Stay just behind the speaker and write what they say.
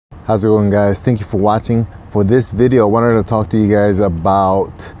How's it going, guys? Thank you for watching. For this video, I wanted to talk to you guys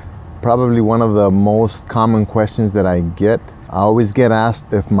about probably one of the most common questions that I get. I always get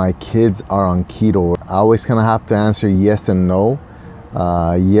asked if my kids are on keto. I always kind of have to answer yes and no.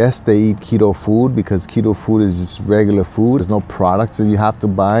 Yes, they eat keto food because keto food is just regular food. There's no products that you have to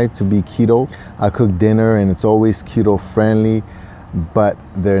buy to be keto. I cook dinner and it's always keto friendly, but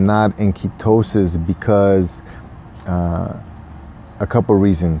they're not in ketosis because a couple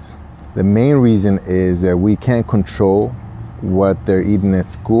reasons. The main reason is that we can't control what they're eating at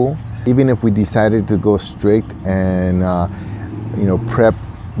school. Even if we decided to go strict and prep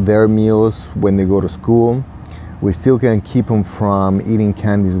their meals when they go to school, we still can keep them from eating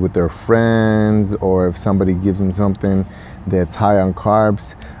candies with their friends, or if somebody gives them something that's high on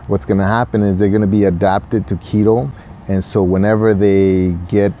carbs, what's going to happen is they're going to be adapted to keto, and so whenever they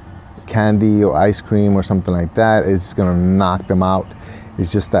get candy or ice cream or something like that, it's going to knock them out.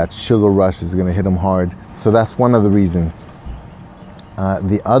 It's just that sugar rush is going to hit them hard. So that's one of the reasons.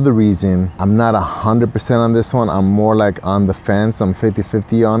 The other reason, I'm not 100% on this one. I'm more like on the fence. I'm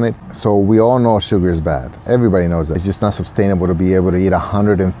 50-50 on it. So we all know sugar is bad. Everybody knows that. It's just not sustainable to be able to eat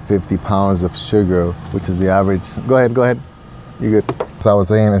 150 pounds of sugar, which is the average. Go ahead. You're good. So I was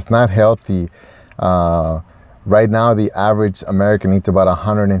saying it's not healthy. Right now, the average American eats about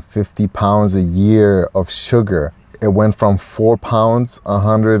 150 pounds a year of sugar. It went from 4 pounds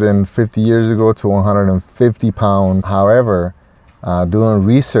 150 years ago to 150 pounds. However, doing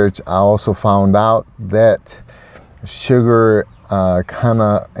research, I also found out that sugar kind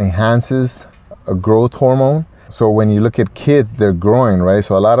of enhances a growth hormone. So when you look at kids, they're growing, right?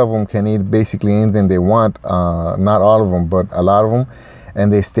 So a lot of them can eat basically anything they want. Not all of them, but a lot of them.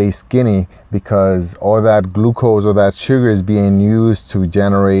 And they stay skinny because all that glucose or that sugar is being used to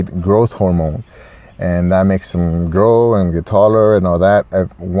generate growth hormone. And that makes them grow and get taller and all that.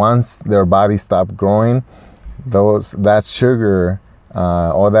 Once their bodies stop growing, that sugar,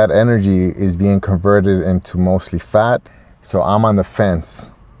 all that energy is being converted into mostly fat. So I'm on the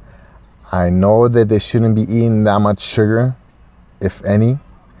fence. I know that they shouldn't be eating that much sugar, if any.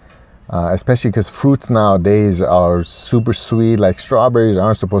 Especially because fruits nowadays are super sweet. Like strawberries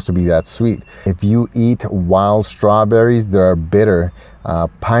aren't supposed to be that sweet. If you eat wild strawberries, they're bitter.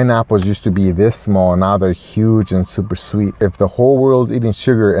 Pineapples used to be this small, now they're huge and super sweet. If the whole world's eating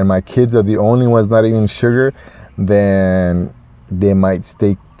sugar and my kids are the only ones not eating sugar, then they might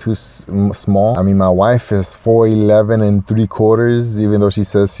stay too small. I mean, my wife is 4'11 3/4, even though she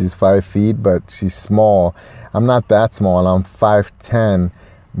says she's 5 feet, but she's small. I'm not that small. I'm 5'10".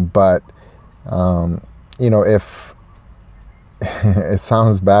 But if it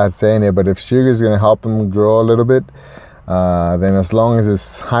sounds bad saying it, but if sugar is going to help them grow a little bit, then as long as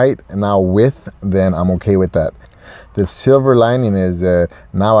it's height and not width, then I'm okay with that. The silver lining is that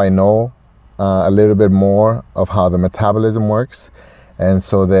now I know a little bit more of how the metabolism works, and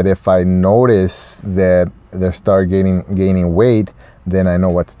so that if I notice that they start gaining weight, then I know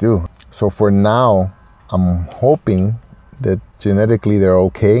what to do. So for now, I'm hoping that genetically they're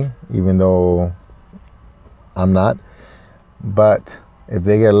okay, even though I'm not. But if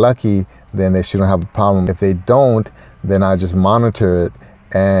they get lucky, then they shouldn't have a problem. If they don't, then I just monitor it.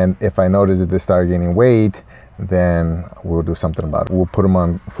 And if I notice that they start gaining weight, then we'll do something about it. We'll put them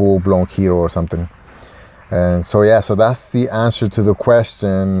on full-blown keto or something. And so yeah, so that's the answer to the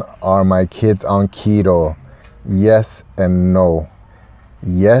question, are my kids on keto? Yes and no.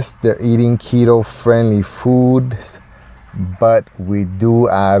 Yes, they're eating keto-friendly foods, but we do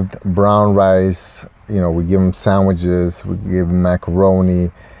add brown rice. We give them sandwiches, we give them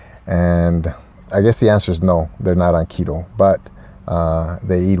macaroni, and I guess the answer is no, they're not on keto, but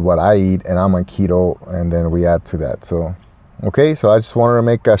they eat what I eat and I'm on keto, and then we add to that. So okay, so I just wanted to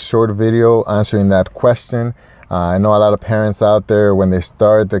make a short video answering that question. I know a lot of parents out there, when they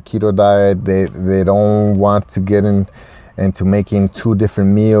start the keto diet, they don't want to get into making 2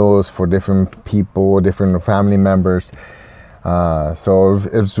 different meals for different people, different family members. So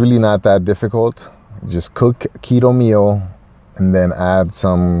it's really not that difficult. Just cook keto meal and then add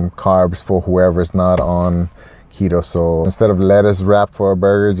some carbs for whoever's not on keto. So instead of lettuce wrap for a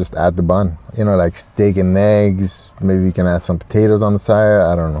burger, just add the bun. Like steak and eggs. Maybe you can add some potatoes on the side.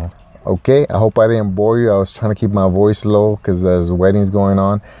 I don't know. Okay, I hope I didn't bore you. I was trying to keep my voice low because there's weddings going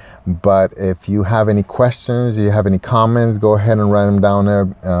on. But if you have any questions, you have any comments, go ahead and write them down there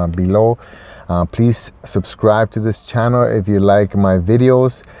below. Please subscribe to this channel if you like my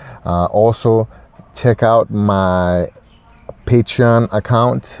videos. Also, check out my Patreon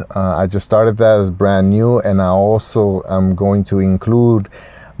account. I just started that, as brand new, and I also am going to include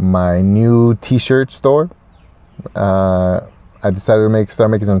my new t-shirt store. I decided to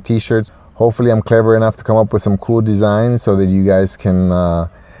start making some t-shirts. Hopefully I'm clever enough to come up with some cool designs so that you guys can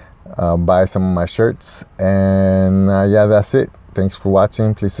buy some of my shirts. And yeah, that's it. Thanks for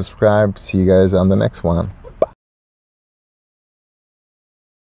watching. Please subscribe. See you guys on the next one.